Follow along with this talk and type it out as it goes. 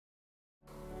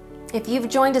If you've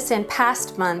joined us in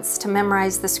past months to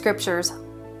memorize the scriptures,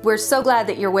 we're so glad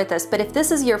that you're with us. But if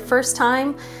this is your first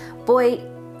time, boy,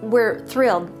 we're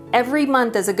thrilled. Every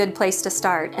month is a good place to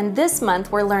start. And this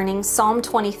month we're learning Psalm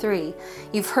 23.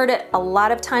 You've heard it a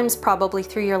lot of times probably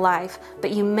through your life,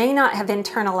 but you may not have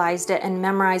internalized it and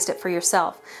memorized it for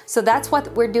yourself. So that's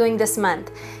what we're doing this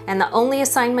month. And the only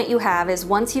assignment you have is,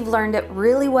 once you've learned it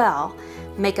really well,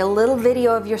 make a little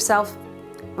video of yourself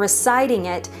reciting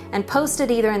it and post it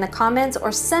either in the comments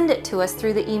or send it to us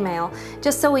through the email,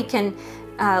 just so we can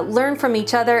learn from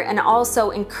each other and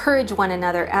also encourage one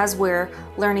another as we're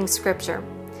learning scripture.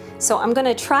 So I'm going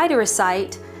to try to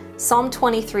recite Psalm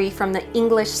 23 from the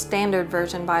English Standard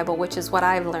Version Bible, which is what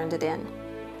I've learned it in.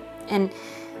 And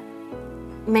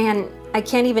man, I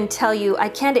can't even tell you, I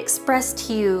can't express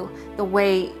to you the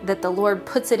way that the Lord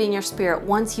puts it in your spirit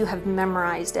once you have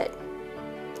memorized it.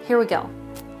 Here we go.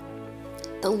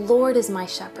 The Lord is my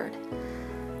shepherd.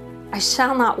 I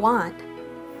shall not want.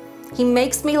 He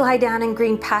makes me lie down in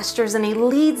green pastures, and He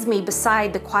leads me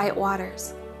beside the quiet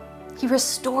waters. He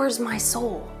restores my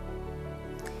soul.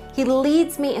 He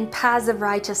leads me in paths of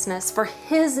righteousness for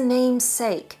His name's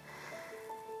sake.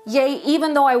 Yea,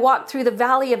 even though I walk through the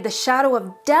valley of the shadow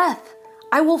of death,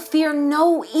 I will fear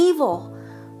no evil,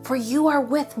 for You are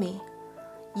with me.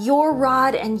 Your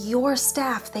rod and Your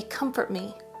staff, they comfort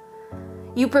me.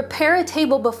 You prepare a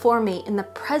table before me in the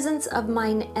presence of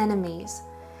mine enemies,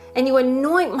 and You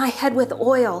anoint my head with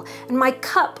oil, and my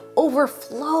cup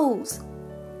overflows.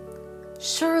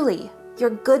 Surely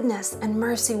Your goodness and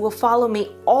mercy will follow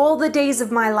me all the days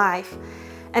of my life,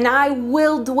 and I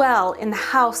will dwell in the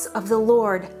house of the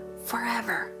Lord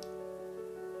forever.